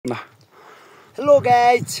Hello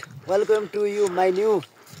guys, welcome to you my new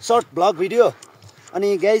short blog video.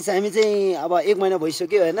 अनि guys हामी चाहिँ अब 1 महिना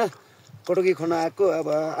भइसक्यो होइन कोटुकी खन्न आएको। अब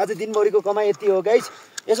आज दिनभरिको कमाइ यति हो गाइज,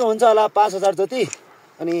 यसो हुन्छ होला 5000 जति।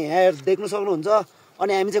 अनि यहाँ देख्नु सक्नुहुन्छ।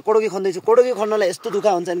 अनि हामी चाहिँ कोटुकी खन्दैछौँ। कोटुकी खन्नलाई यस्तो दुःख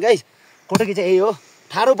हुन्छ नि गाइज, कोटुकी चाहिँ यही हो,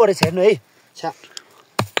 ठाडो परेछ हेर्नु है।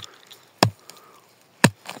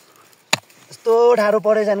 यस्तो ठाडो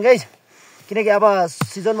परेछ नि गाइज, किनकि अब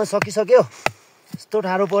सिजनमा सकिसक्यो। यस्तो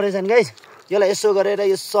ठाडो परेछ नि गाइज। यसलाई यसो गरेर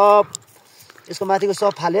यो सब यसको माथिको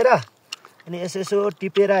सब फालेर अनि यसो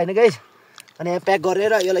टिपेर होइन गाइज, अनि यहाँ प्याक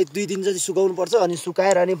गरेर यसलाई 2 दिन जति सुकाउनु पर्छ। अनि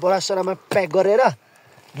सुकाएर अनि बोरासरामा प्याक गरेर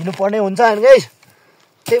दिनुपर्ने हुन्छ होइन गाइज।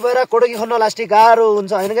 त्यही भएर कोटुकी खन्न लास्टै गाह्रो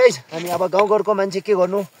हुन्छ होइन गाइज। अनि अब गाउँघरको मान्छे के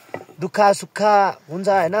गर्नु, दुःख सुख हुन्छ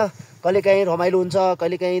होइन, कहिलेकाहीँ रमाइलो हुन्छ,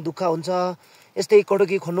 कहिलेकाहीँ दुःख हुन्छ। यस्तै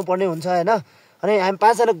कोटुकी खन्नुपर्ने हुन्छ होइन। अनि हामी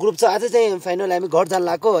 5 जना ग्रुप छ। आज चाहिँ फाइनल हामी घर जान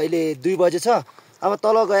लाग्यो। अहिले 2 बजे छ। अब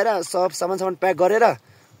तल गएर सब सामान प्याक गरेर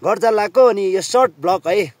घर जान लाग्यो। अनि यो सर्ट ब्लग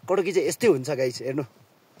है, कोटुकी चाहिँ यस्तै हुन्छ गाइस। हेर्नु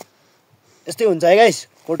यस्तै हुन्छ है गाइस,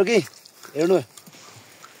 कोटुकी हेर्नु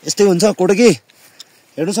यस्तै हुन्छ कोटुकी।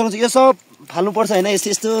 हेर्नु सक्नुहुन्छ, यो सब फाल्नुपर्छ होइन, यस्तो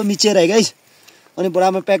यस्तो मिचेर है गाइस। अनि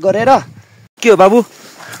बोरामा प्याक गरेर के हो बाबु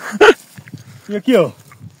यो के हो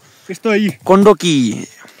यस्तो कोन्डोकी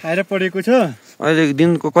खाएर परेको छ। अहिले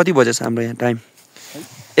दिनको कति बजे छ हाम्रो यहाँ टाइम?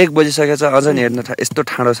 1 बजिसकेको छ। अझ नि हेर्न यस्तो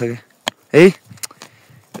ठाडो छ कि है,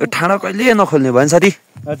 यो ठाडो कहिले नखोल्ने भयो नि साथी।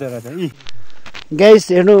 हजुर हजुर गाइस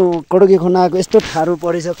हेर्नु, कोटुकी खन्न आएको यस्तो ठाडो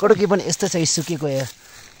परेछ। कोटुकी पनि यस्तो छ सुकेको, यहाँ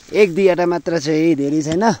 1-2 मात्र छ, धेरै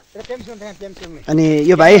छैन। अनि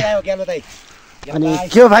यो भाइ, अनि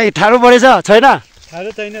के हो भाइ, ठाडो परेछ छैन? ठाडो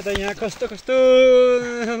छैन त, यहाँ कस्तो कस्तो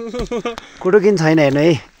कोटुकी छैन हेर्नु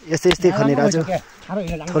है, यस्तै यस्तै खनिरहेको छु,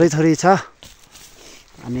 थोरै थोरै छ।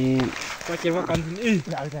 अनि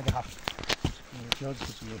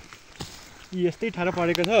यस्तै ठाडो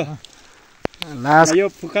परेको छ। लास्ट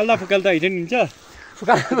यो फुकाल्दा फुकाल्दा हिँड्नु हुन्छ।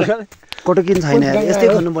 कोटुकी छैन, यस्तै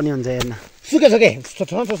खन्नुपर्ने हुन्छ। हेर्न सुके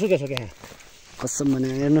कसम भने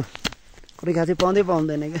हेर्नु, कोटुकी चाहिँ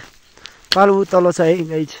पाउँदैन क्या, पालु तल छ है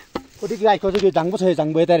गाइज। कोटुकी झाङ्गो छ,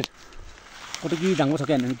 झाङ्गो यता कोटुकी झाङ्गो छ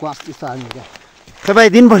क्या, ग्वास त्यस्तो हाल्नु क्या। खै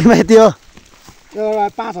भाइ दिनभरिमा यति हो,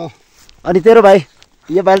 5 हो। अनि तेरो भाइ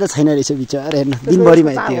यो पालि त छैन रहेछ बिचरा। हेर्न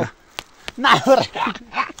दिनभरिमा यति हो,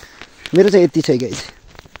 मेरो चाहिँ यति छ गाइज।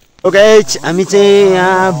 ओके गाइज, हामी चाहिँ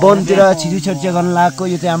यहाँ वनतिर छिजु चर्चा गर्न लागेको।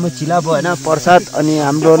 यो चाहिँ हाम्रो चिला भयो होइन, प्रसाद। अनि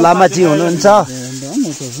हाम्रो लामाजी हुनुहुन्छ,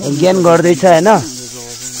 ज्ञान गर्दैछ होइन।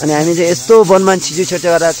 अनि हामी चाहिँ यस्तो वनमा छिजु चर्चा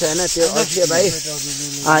गरिरहेको छ होइन। त्यो अक्षय भाइ,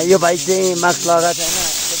 यो भाइ चाहिँ मास्क लगाएको छ होइन।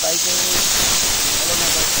 त्यो भाइ चाहिँ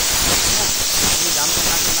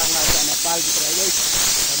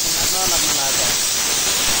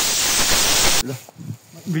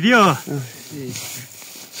भिडियो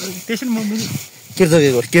त्यसै म किर्दोगी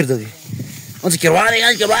अन्त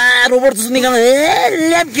रोबोट जस्तो निकाल्नु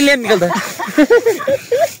ल्याम्प निकाल्दा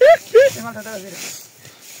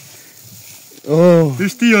ओ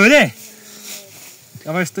त्यस्तै हो रे।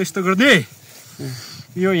 अब यस्तो गर्दै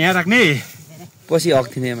यो यहाँ राख्ने, पछि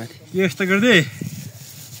हक्थिने माथि यो यस्तो गर्दै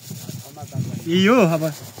यही हो। अब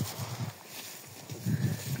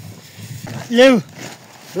ल्याउ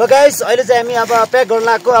ल गाइस, अहिले चाहिँ हामी अब प्याक गर्न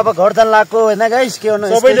लाग्यो, अब घर जान लाग्यो होइन गाइस। के गर्नु,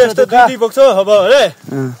 सबैले यस्तो दुई बोक्छ अब अरे।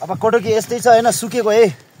 अब कोटुकी यस्तै छ होइन, सुकेको है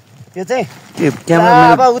यो चाहिँ।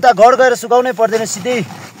 क्यामेरा अब उता घर गएर सुकाउनै पर्दैन, सिधै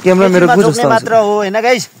क्यामेरा मेरो जोक्ने मात्र हो होइन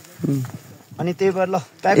गाइस। अनि त्यही भएर ल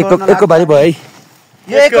प्याक गर्न एकको बारी भयो है,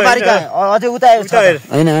 यो एकको बारी कहाँ अझै उता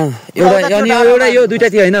होइन। एउटा यो 2टा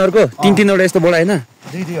थियो होइन, अर्को 3-3वटा यस्तो बडा होइन,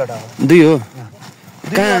 2-2वटा 2 हो।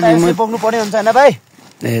 कहाँ बोक्नु पर्ने हुन्छ होइन भाइ।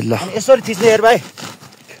 ए ल यसरी थिच्ने हेर भाइ,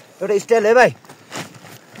 एउटा स्टाइल है भाइ।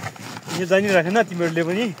 यो जानिराखेन तिमीहरूले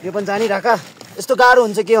पनि, यो पनि जानिराख। यस्तो गाह्रो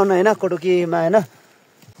हुन्छ के गर्नु होइन कोटुकीमा होइन।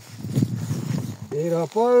 तेरो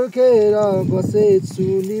पर्खेर बसेछु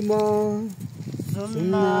नि म,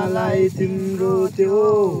 सुन्नलाई तिम्रो त्यो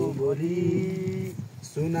बोली,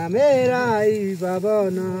 सुना मेरा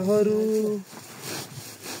भावनाहरू,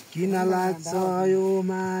 किन लाग्छ यो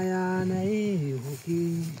माया नै हो कि,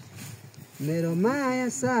 मेरो माया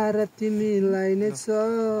सारा तिमीलाई नै छ,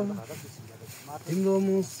 तिम्रो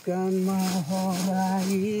मुस्कानमा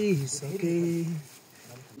हराइसके।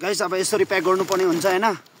 गाइस अब यसरी प्याक गर्नुपर्ने हुन्छ होइन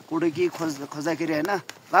कोटुकी खोज्दाखेरि होइन।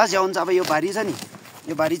 लास्ट यहाँ हुन्छ अब यो भारी छ नि,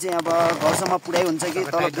 यो भारी चाहिँ अब घरसम्म पुऱ्याइ हुन्छ कि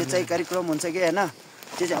तल बेचाइ कार्यक्रम हुन्छ कि होइन,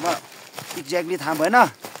 त्यो चाहिँ अब एक्ज्याक्टली थाहा भएन।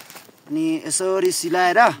 अनि यसरी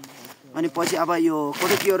सिलाएर अनि पछि अब यो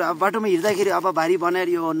कोटुकीहरू अब बाटोमा हिँड्दाखेरि अब भारी बनाएर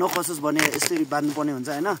यो नखसोस् भने यसरी बाँध्नुपर्ने हुन्छ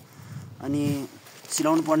होइन। अनि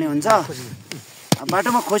सिलाउनु पर्ने हुन्छ।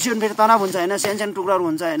 बाटोमा खोसियो भने फेरि तनाव हुन्छ होइन, सानो टुक्राहरू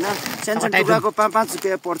हुन्छ होइन, सानो टुक्राको 5-5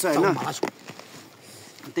 रुपियाँ पर्छ होइन।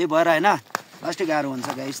 त्यही भएर होइन लास्टै गाह्रो हुन्छ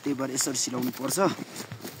गाइस त्यही भएर यसरी सिलाउनु पर्छ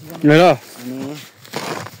अनि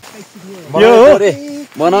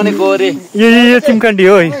बनाउने को रे यो चिमकान्डी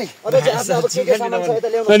हो अब के सामान छ यता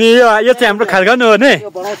ल्याउनु अनि यो चाहिँ हाम्रो खालगाउनु हो नि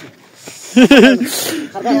बनाउँछु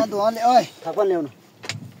खर्का यहाँ धुवाले ओइ थापन ल्याउनु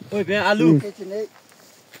ओइ बे आलु के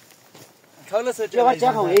भन्छ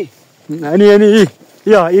खाऊ है अनि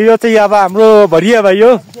यो चाहिँ अब हाम्रो भरिया भाइ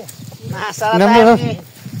हो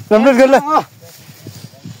राम्रो गर्ला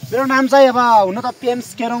मेरो नाम चाहिँ अब हुन त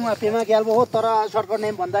पेम्स केरौँ पेमा क्याल्बो हो तर सर्टकट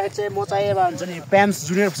नेम भन्दाखेरि चाहिँ म चाहिँ अब हुन्छ नि पेम्स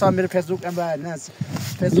जुनियर छ मेरो फेसबुक अब होइन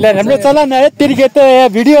राम्रो चला न यतिकै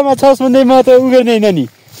त भिडियोमा छस् भन्दै म त उ गर्दैन नि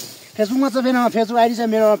फेसबुकमा चाहिँ फेरि फेसबुक आइडी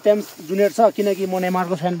चाहिँ मेरो पेम्स जुनियर छ किनकि म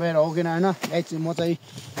नेमारको फ्यान भएर हो किन होइन म चाहिँ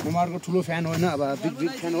नेमारको ठुलो फ्यान होइन अब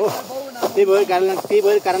बिग फ्यान हो त्यही भएर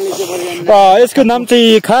कारणले चाहिँ यसको नाम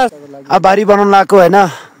चाहिँ खास अब बारी बनाउनु लगाएको होइन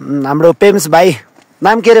हाम्रो पेम्स भाइ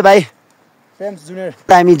नाम के अरे भाइ पेम्स जुनियर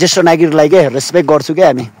हामी ज्येष्ठ नागरिकलाई के रेस्पेक्ट गर्छु क्या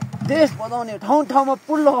हामी देश बजाउने ठाउँ ठाउँमा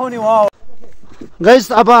पुल लगाउने वा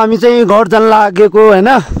गाइस अब हामी चाहिँ घर जान लागेको होइन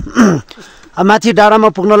अब माथि डाँडामा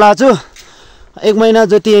पुग्न लाग्छु 1 महिना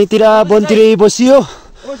जति यहीँतिर वनतिरै बसियो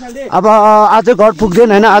अब आज घर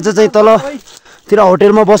पुग्दैन होइन आज चाहिँ तलतिर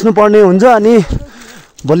होटेलमा बस्नु पर्ने हुन्छ अनि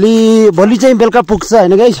भोलि चाहिँ बेलुका पुग्छ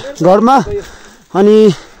होइन गाइस घरमा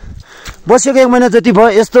अनि बसेको 1 महिना जति भयो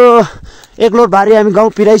यस्तो 1 लोड भारी हामी गाउँ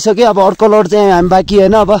पिराइसक्यो अब अर्को लोड चाहिँ हामी बाँकी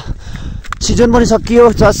होइन अब सिजन पनि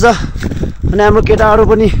सकियो चस्छ अनि हाम्रो केटाहरू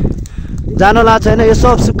पनि जान लाग्छ होइन यो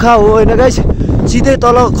सब सुक्खा हो होइन गाइस सिधै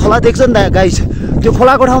तल खोला देख्छ नि त गाइस त्यो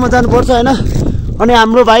खोलाको ठाउँमा जानुपर्छ होइन अनि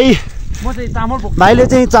हाम्रो भाइले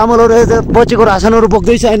चाहिँ चामलहरू बचेको रासनहरू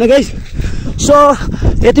बोक्दैछ होइन गाइस सो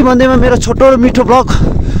यति भन्दैमा मेरो छोटो र मिठो ब्लग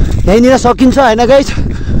यहीँनिर सकिन्छ होइन गाइस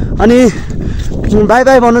अनि बाई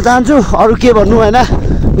बाई भन्न चाहन्छु अरू के भन्नु होइन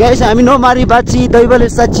गाइस हामी नमारी बाची दैवले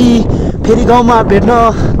साची फेरि गाउँमा भेट्न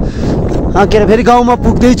के अरे फेरि गाउँमा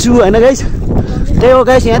पुग्दैछु होइन गाइस त्यही हो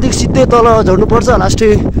गाइस यहाँदेखि सिधै तल झर्नुपर्छ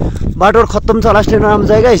लास्टै बाटो खत्तम छ लास्टै नराम्रो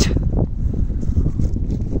छ गाइस